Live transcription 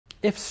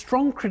If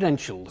strong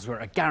credentials were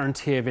a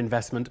guarantee of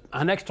investment,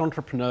 our next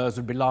entrepreneurs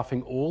would be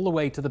laughing all the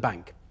way to the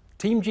bank.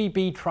 Team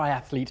GB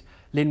triathlete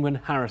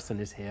Lynwen Harrison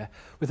is here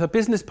with her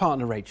business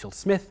partner Rachel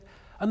Smith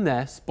and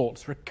their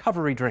sports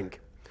recovery drink.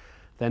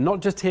 They're not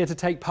just here to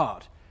take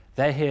part,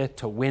 they're here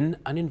to win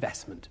an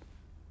investment.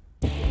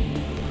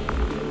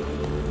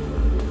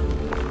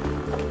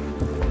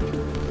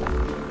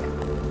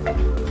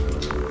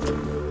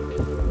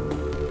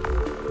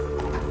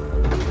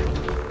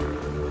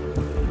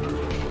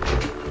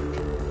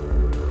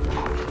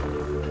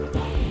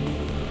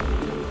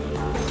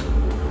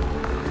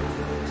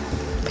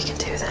 We can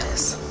do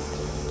this.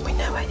 We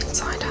know it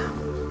inside out.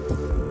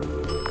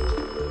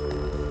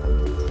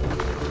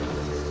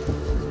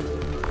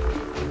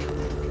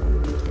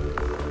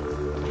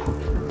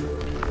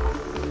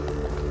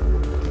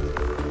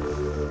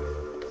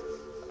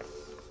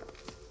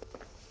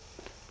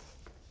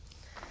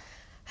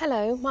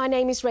 Hello, my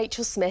name is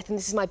Rachel Smith and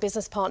this is my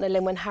business partner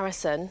Lynwen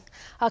Harrison.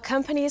 Our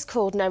company is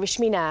called Nourish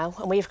Me Now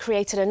and we have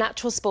created a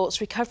natural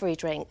sports recovery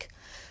drink.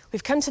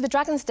 We've come to the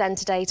Dragon's Den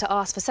today to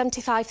ask for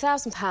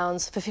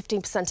 £75,000 for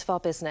 15% of our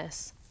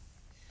business.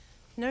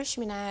 Nourish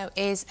Me Now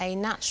is a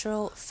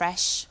natural,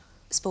 fresh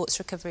sports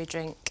recovery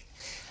drink.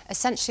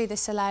 Essentially,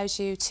 this allows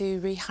you to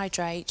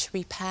rehydrate,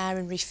 repair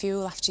and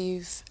refuel after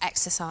you've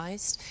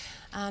exercised.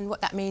 And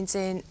what that means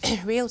in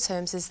real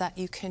terms is that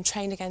you can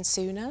train again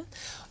sooner,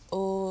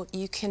 or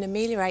you can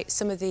ameliorate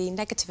some of the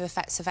negative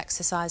effects of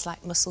exercise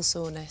like muscle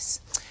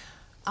soreness.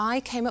 I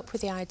came up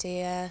with the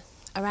idea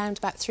around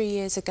about 3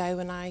 years ago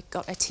when I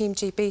got a Team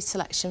GB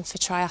selection for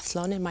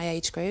triathlon in my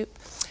age group.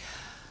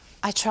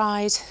 I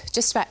tried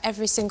just about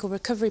every single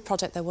recovery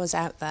product there was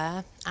out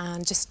there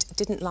and just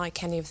didn't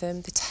like any of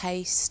them. The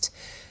taste,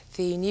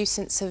 the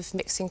nuisance of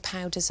mixing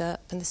powders up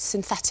and the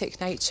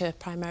synthetic nature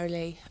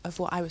primarily of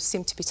what I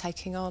seemed to be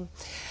taking on.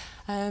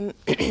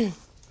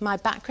 My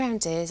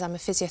background is I'm a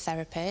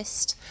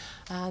physiotherapist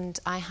and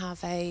I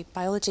have a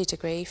biology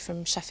degree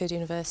from Sheffield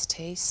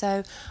University,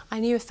 so I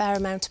knew a fair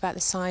amount about the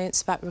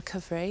science, about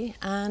recovery,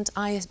 and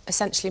I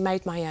essentially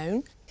made my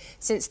own.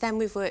 Since then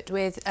we've worked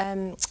with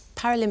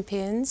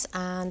Paralympians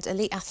and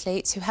elite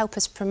athletes who help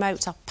us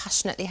promote our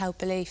passionately held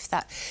belief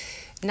that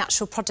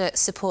natural products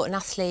support an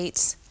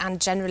athlete and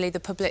generally the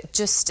public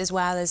just as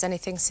well as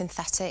anything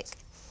synthetic.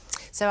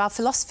 So our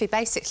philosophy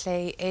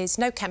basically is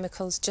no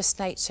chemicals, just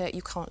nature,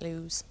 you can't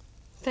lose.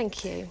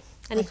 Thank you.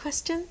 Any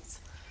questions?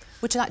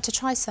 Would you like to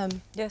try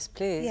some? Yes,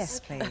 please.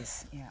 Yes,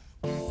 please. Yeah.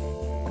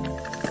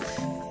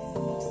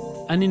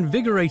 An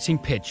invigorating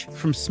pitch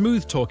from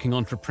smooth-talking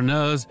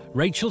entrepreneurs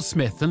Rachel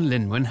Smith and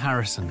Lynwen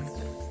Harrison.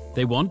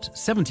 They want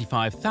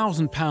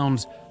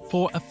 £75,000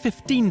 for a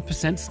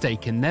 15%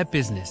 stake in their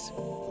business.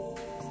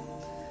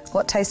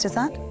 What taste is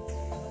that?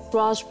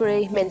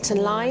 Raspberry, mint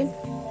and lime.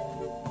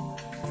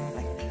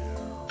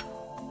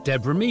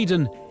 Deborah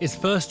Meaden is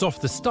first off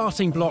the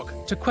starting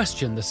block to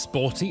question the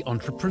sporty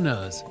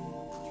entrepreneurs.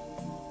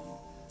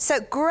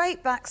 So,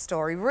 great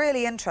backstory,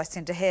 really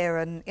interesting to hear,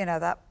 and, you know,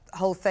 that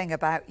whole thing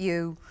about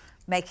you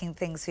making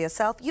things for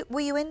yourself.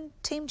 Were you in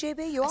Team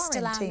GB? You are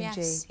in Team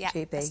yes. GB?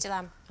 Yeah, I still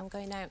am. I'm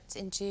going out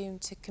in June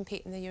to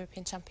compete in the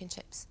European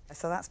Championships.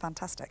 So that's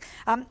fantastic.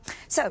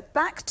 So,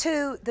 back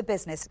to the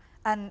business,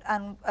 and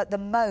at the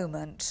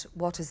moment,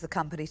 what is the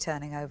company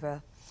turning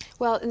over?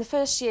 Well, in the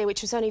first year,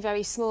 which was only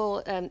very small,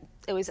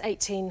 it was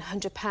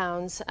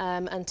 £1,800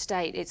 and to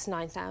date it's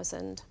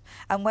 £9,000.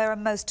 And where are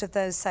most of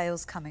those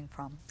sales coming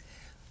from?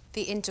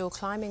 The indoor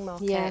climbing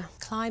market. Yeah.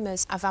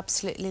 Climbers have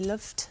absolutely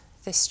loved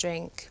this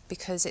drink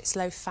because it's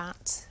low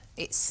fat,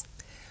 it's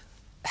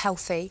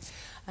healthy,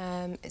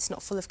 it's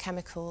not full of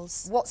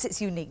chemicals. What's its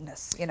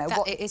uniqueness? You know,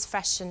 it is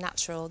fresh and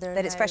natural.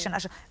 It's fresh and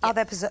natural. Yeah. Are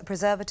there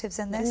preservatives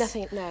in this?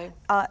 Nothing, no.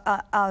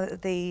 Are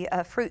the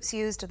fruits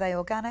used, are they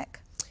organic?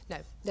 No,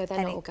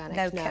 they're not organic.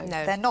 No,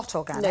 they're not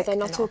organic. No, they're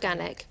not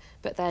organic,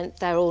 but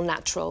they're all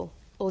natural.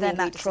 They're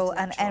natural,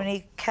 and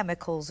any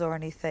chemicals or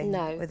anything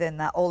within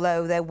that,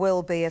 although there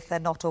will be if they're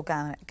not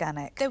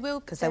organic. There will,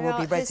 because there will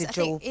be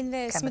residual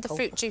chemicals. Some of the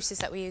fruit juices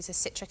that we use has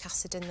citric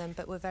acid in them,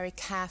 but we're very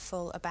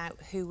careful about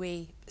who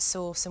we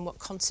source and what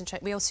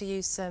concentrate. We also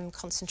use some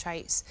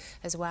concentrates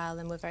as well,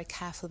 and we're very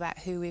careful about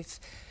who we've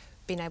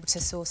been able to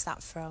source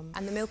that from.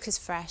 And the milk is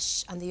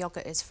fresh and the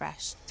yoghurt is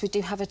fresh. We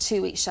do have a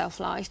 2-week shelf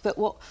life, but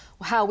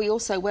how we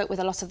also work with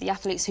a lot of the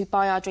athletes who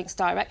buy our drinks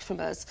direct from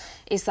us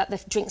is that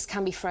the drinks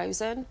can be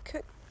frozen.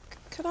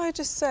 Could I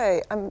just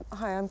say,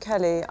 hi, I'm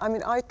Kelly. I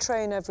mean, I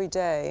train every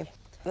day.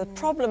 The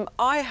problem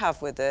I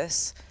have with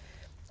this,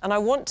 and I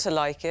want to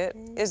like it,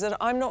 is that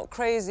I'm not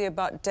crazy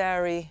about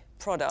dairy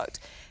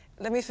product.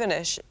 Let me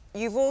finish.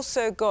 You've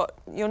also got,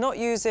 you're not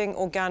using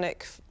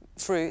organic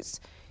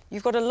fruits.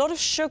 You've got a lot of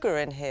sugar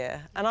in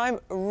here, and I'm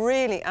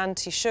really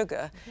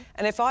anti-sugar.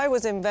 And if I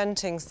was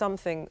inventing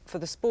something for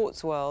the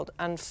sports world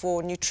and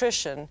for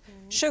nutrition,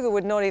 sugar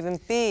would not even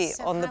be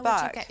on the back.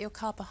 How would you get your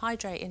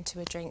carbohydrate into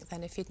a drink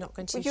then if you're not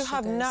going to use you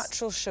sugars? have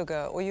natural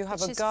sugar or you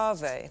have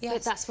agave. Yes.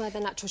 But that's where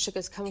the natural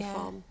sugars come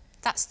from.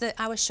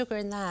 Our sugar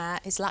in there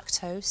is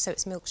lactose, so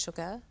it's milk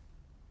sugar.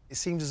 It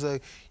seems as though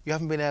you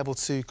haven't been able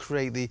to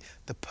create the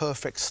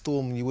perfect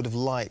storm you would have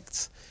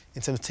liked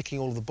in terms of ticking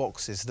all of the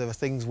boxes. There are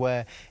things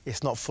where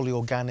it's not fully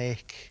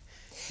organic,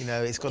 you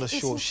know, it's got a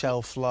short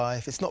shelf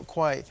life. It's not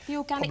quite... The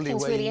organic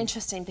thing's really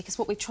interesting because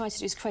what we've tried to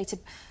do is create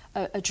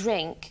a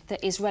drink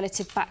that is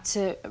relative back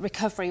to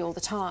recovery all the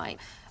time.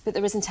 But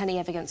there isn't any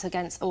evidence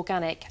against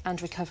organic and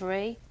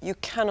recovery. You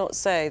cannot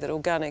say that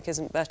organic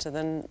isn't better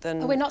than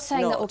Well, we're not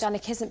saying that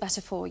organic isn't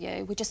better for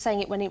you. We're just saying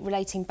it when it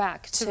relating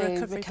back to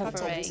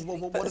recovery.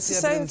 What if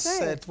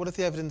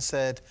the evidence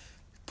said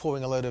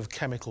pouring a load of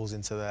chemicals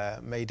into there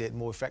made it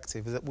more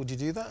effective? Would you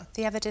do that?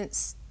 The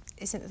evidence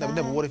isn't there.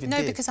 No, but what if it did?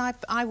 No, because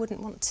I wouldn't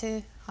want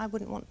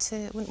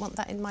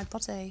that in my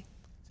body.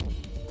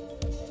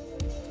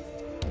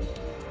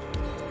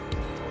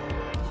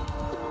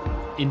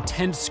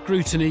 Intense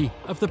scrutiny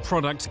of the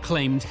product's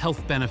claimed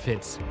health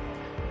benefits.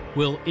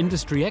 Will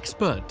industry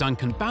expert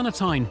Duncan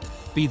Bannatyne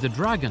be the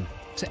dragon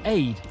to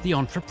aid the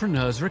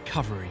entrepreneur's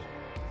recovery?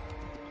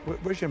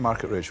 Where's your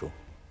market, Rachel?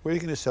 Where are you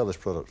going to sell this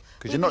product?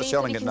 Because you're not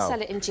selling it now. We can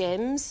sell it in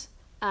gyms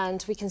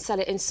and we can sell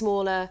it in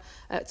smaller...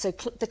 so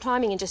the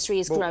climbing industry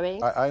is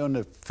growing. I own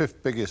the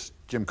 5th biggest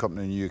gym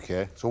company in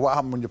the UK. So what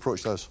happened when you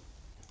approached us?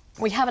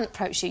 We haven't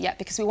approached you yet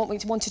because what we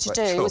wanted to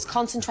do was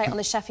concentrate on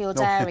the Sheffield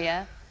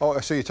area. Oh,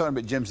 so you're talking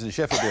about gyms in the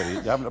Sheffield area?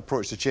 You haven't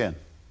approached the chain?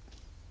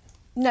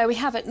 No, we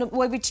haven't. No,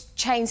 well, we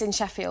chains in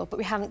Sheffield, but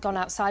we haven't gone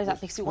outside of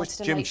that because we wanted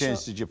to make sure... Which gym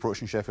chains did you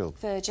approach in Sheffield?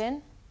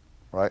 Virgin.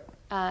 Right.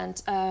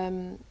 And...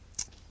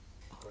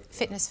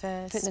 Fitness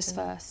First. Fitness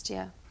First,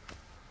 yeah.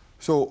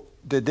 So,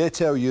 did they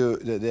tell you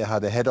that they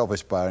had a head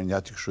office buyer and you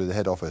had to go through the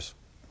head office?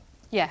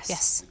 Yes.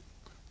 Yes.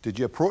 Did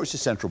you approach the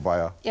central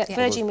buyer? Yeah,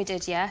 Virgin we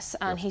did, yes,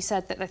 and he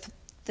said that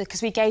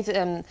because we gave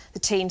the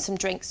team some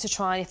drinks to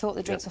try, they thought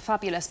the drinks were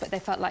fabulous, but they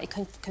felt like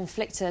it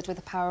conflicted with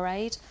the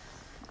Powerade,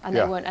 and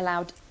they weren't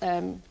allowed,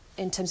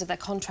 in terms of their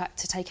contract,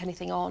 to take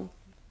anything on.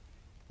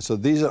 So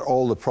these are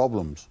all the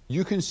problems.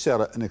 You can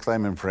sell it in a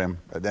climbing frame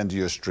at the end of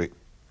your street,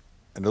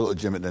 in a little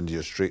gym at the end of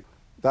your street.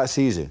 That's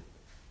easy.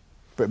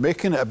 But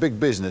making it a big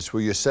business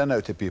where you send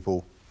out to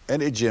people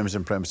into gyms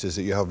and premises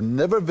that you have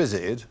never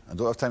visited and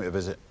don't have time to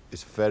visit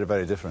is very,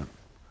 very different.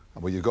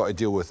 And where you've got to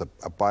deal with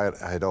a buyer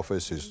at a head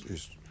office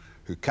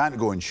who can't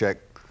go and check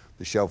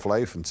the shelf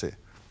life and say,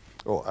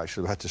 oh,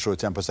 actually, we had to throw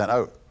 10%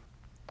 out.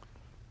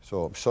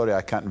 So I'm sorry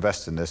I can't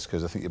invest in this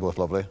because I think you're both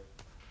lovely.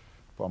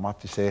 But I'm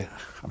happy to say,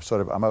 I'm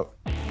sorry, but I'm out.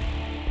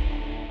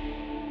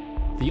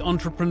 The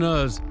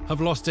entrepreneurs have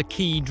lost a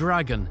key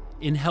dragon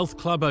in health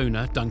club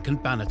owner Duncan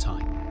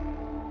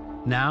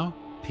Bannatyne. Now,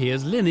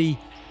 Piers Linney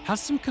has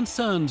some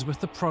concerns with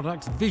the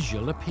product's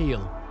visual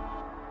appeal.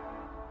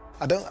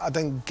 I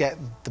don't get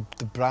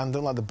the brand, I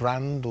don't like the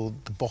brand or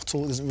the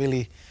bottle. It doesn't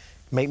really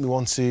make me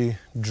want to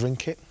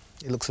drink it.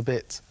 It looks a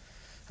bit...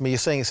 I mean, you're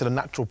saying it's a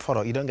natural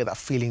product. You don't get that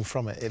feeling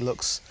from it. It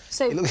looks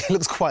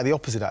quite the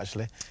opposite,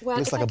 actually. Well, it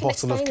looks like a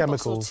bottle of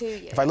chemicals.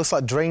 In fact, it looks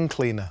like drain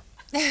cleaner.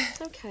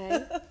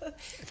 OK.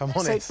 If I'm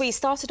honest. So we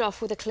started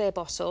off with a clear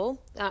bottle.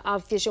 Our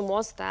vision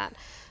was that.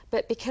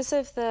 But because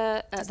of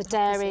the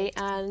dairy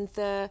and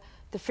the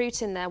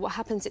fruit in there, what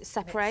happens, it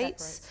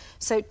separates.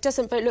 So it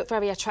doesn't look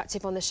very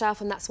attractive on the shelf,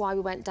 and that's why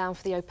we went down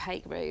for the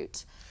opaque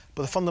route.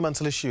 But the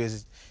fundamental issue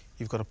is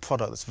you've got a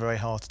product that's very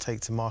hard to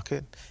take to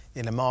market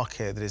in a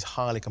market that is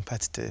highly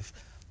competitive.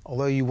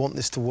 Although you want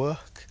this to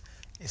work,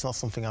 it's not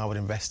something I would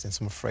invest in,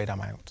 so I'm afraid I'm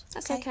out.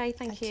 That's OK,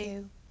 thank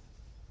you.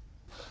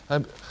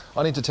 I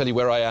need to tell you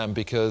where I am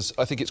because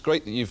I think it's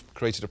great that you've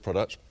created a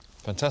product.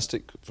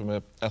 Fantastic from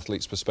an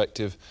athlete's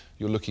perspective.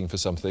 You're looking for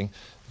something.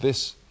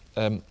 This,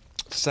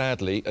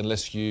 sadly,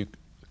 unless you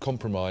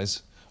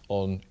compromise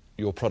on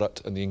your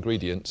product and the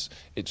ingredients,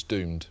 it's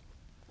doomed.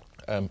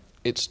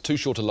 It's too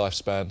short a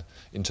lifespan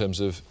in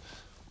terms of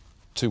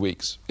 2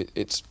 weeks.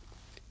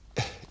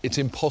 It's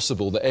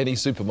impossible that any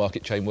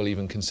supermarket chain will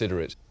even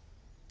consider it.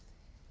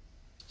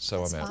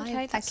 So I'm out.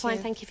 OK, that's fine.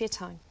 Thank you for your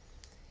time.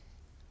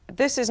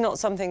 This is not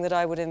something that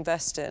I would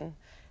invest in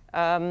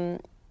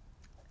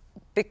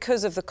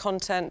because of the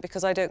content,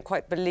 because I don't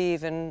quite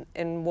believe in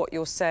what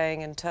you're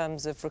saying in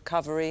terms of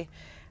recovery.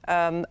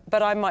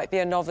 But I might be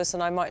a novice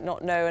and I might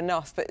not know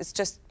enough, but it's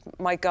just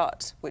my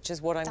gut, which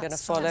is what I'm going to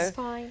follow. That's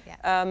fine.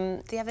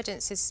 Yeah. The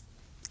evidence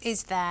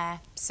is there,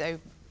 so,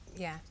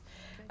 yeah.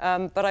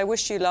 But I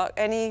wish you luck.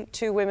 Any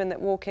 2 women that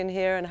walk in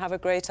here and have a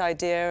great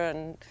idea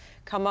and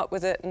come up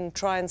with it and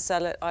try and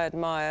sell it, I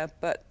admire,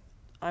 but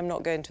I'm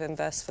not going to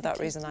invest for that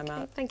reason. I'm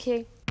out. Thank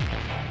you.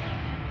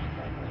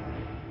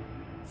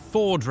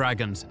 4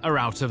 dragons are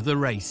out of the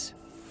race.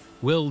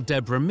 Will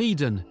Deborah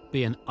Meaden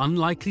be an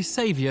unlikely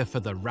saviour for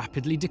the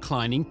rapidly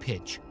declining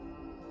pitch?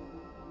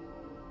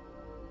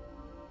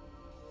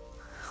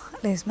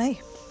 That leaves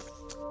me.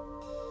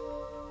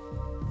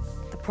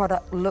 The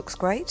product looks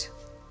great.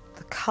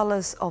 The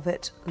colours of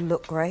it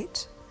look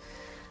great.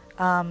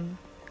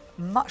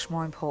 Much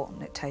more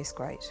important, it tastes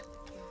great.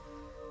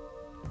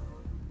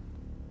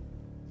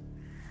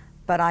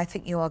 But I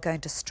think you are going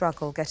to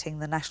struggle getting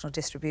the national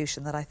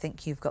distribution that I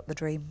think you've got the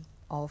dream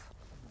of.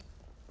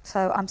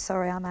 So I'm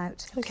sorry, I'm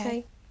out.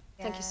 OK.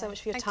 Thank you so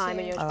much for your time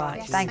and your All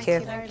right, advice. thank you.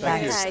 Very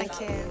Thanks. much.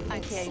 Thank you.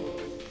 Thank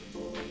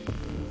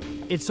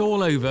you. It's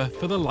all over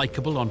for the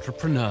likeable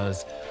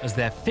entrepreneurs as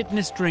their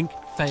fitness drink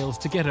fails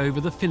to get over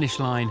the finish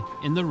line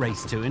in the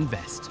race to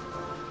invest.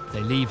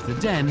 They leave the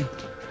den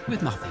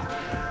with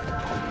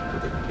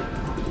nothing.